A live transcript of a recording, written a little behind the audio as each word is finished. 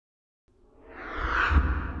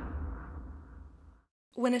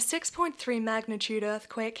When a 6.3 magnitude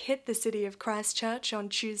earthquake hit the city of Christchurch on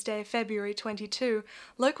Tuesday, February 22,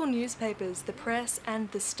 local newspapers, the Press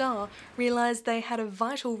and The Star realised they had a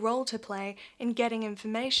vital role to play in getting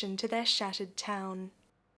information to their shattered town.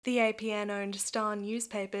 The APN-owned Star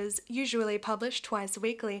newspapers, usually published twice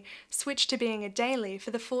weekly, switched to being a daily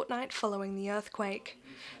for the fortnight following the earthquake.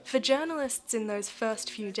 For journalists in those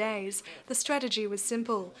first few days, the strategy was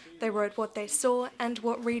simple. They wrote what they saw and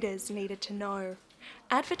what readers needed to know.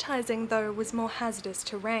 Advertising, though, was more hazardous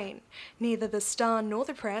terrain. Neither the Star nor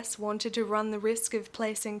the Press wanted to run the risk of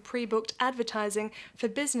placing pre-booked advertising for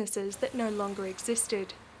businesses that no longer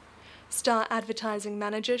existed. Star advertising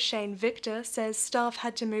manager Shane Victor says staff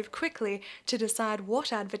had to move quickly to decide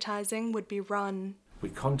what advertising would be run. We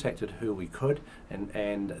contacted who we could,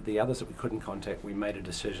 and the others that we couldn't contact, we made a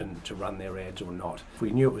decision to run their ads or not. If we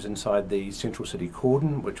knew it was inside the central city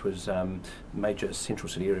cordon, which was major central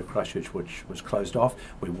city area of Christchurch, which was closed off,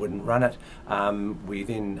 we wouldn't run it. We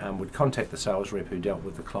then would contact the sales rep who dealt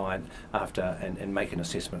with the client after and make an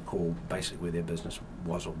assessment call, basically where their business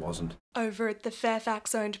was or wasn't. Over at the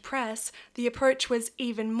Fairfax-owned Press, the approach was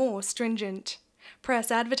even more stringent. Press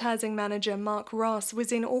advertising manager Mark Ross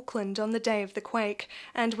was in Auckland on the day of the quake,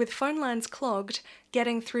 and with phone lines clogged,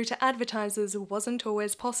 getting through to advertisers wasn't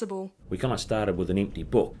always possible. We kind of started with an empty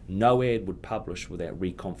book. No ad would publish without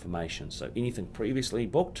reconfirmation, so anything previously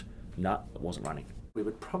booked, no, it wasn't running. We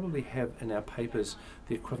would probably have in our papers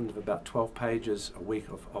the equivalent of about 12 pages a week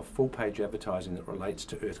of full-page advertising that relates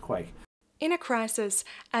to earthquake. In a crisis,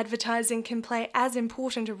 advertising can play as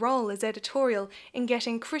important a role as editorial in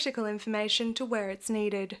getting critical information to where it's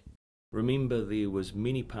needed. Remember, there was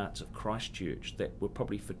many parts of Christchurch that were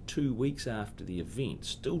probably for 2 weeks after the event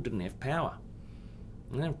still didn't have power.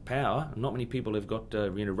 They don't have power. Not many people have got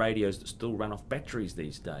radios that still run off batteries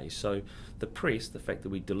these days. So the press, the fact that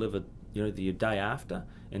we delivered the day after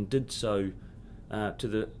and did so to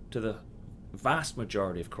the vast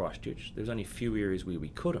majority of Christchurch, there was only a few areas where we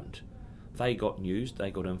couldn't. They got news, they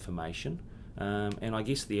got information, and I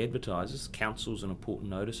guess the advertisers, councils and important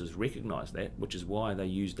notices recognised that, which is why they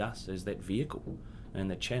used us as that vehicle and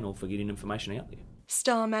the channel for getting information out there.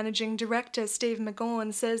 Star Managing Director Steve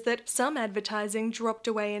McGaughan says that some advertising dropped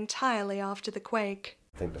away entirely after the quake.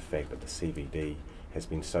 I think the fact that the CBD has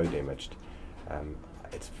been so damaged,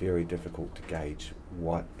 it's very difficult to gauge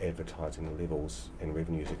what advertising levels and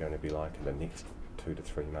revenues are going to be like in the next 2 to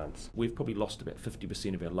 3 months. We've probably lost about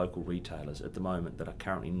 50% of our local retailers at the moment that are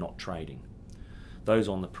currently not trading. Those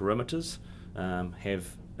on the perimeters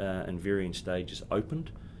have in varying stages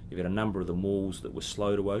opened. You've had a number of the malls that were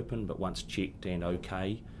slow to open, but once checked and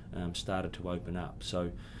okay, started to open up.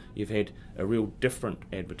 So you've had a real different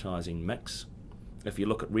advertising mix. If you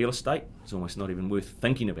look at real estate, it's almost not even worth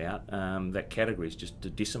thinking about. That category is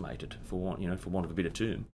just decimated, for want of a better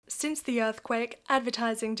term. Since the earthquake,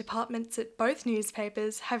 advertising departments at both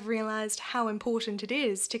newspapers have realised how important it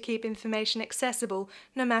is to keep information accessible,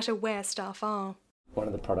 no matter where staff are. One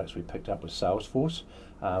of the products we picked up was Salesforce,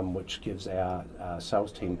 which gives our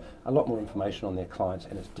sales team a lot more information on their clients,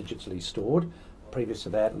 and it's digitally stored. Previous to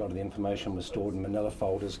that, a lot of the information was stored in manila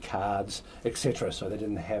folders, cards, etc. So they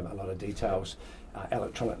didn't have a lot of details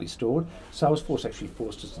electronically stored. Salesforce actually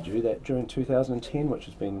forced us to do that during 2010, which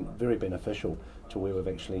has been very beneficial to where we've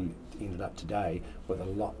actually ended up today, with a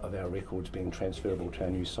lot of our records being transferable to our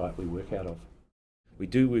new site we work out of. We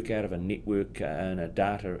do work out of a network and a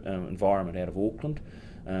data environment out of Auckland,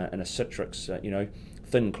 and a Citrix,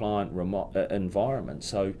 thin client remote environment.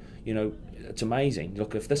 So, it's amazing.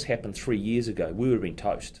 Look, if this happened 3 years ago, we would have been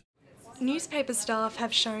toast. Newspaper staff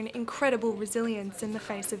have shown incredible resilience in the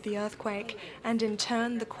face of the earthquake, and in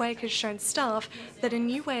turn the quake has shown staff that a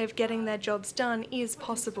new way of getting their jobs done is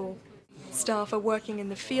possible. Staff are working in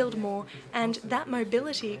the field more, and that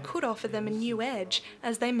mobility could offer them a new edge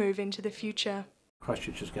as they move into the future.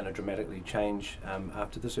 Christchurch is going to dramatically change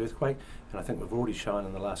after this earthquake, and I think we've already shown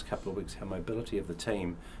in the last couple of weeks how mobility of the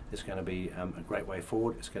team is going to be a great way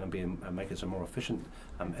forward. It's going to make us a more efficient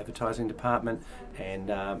advertising department,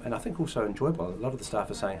 and I think also enjoyable. A lot of the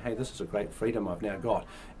staff are saying, hey, this is a great freedom I've now got,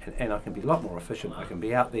 and I can be a lot more efficient. I can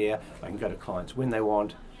be out there, I can go to clients when they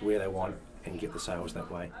want, where they want, and get the sales that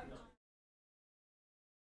way.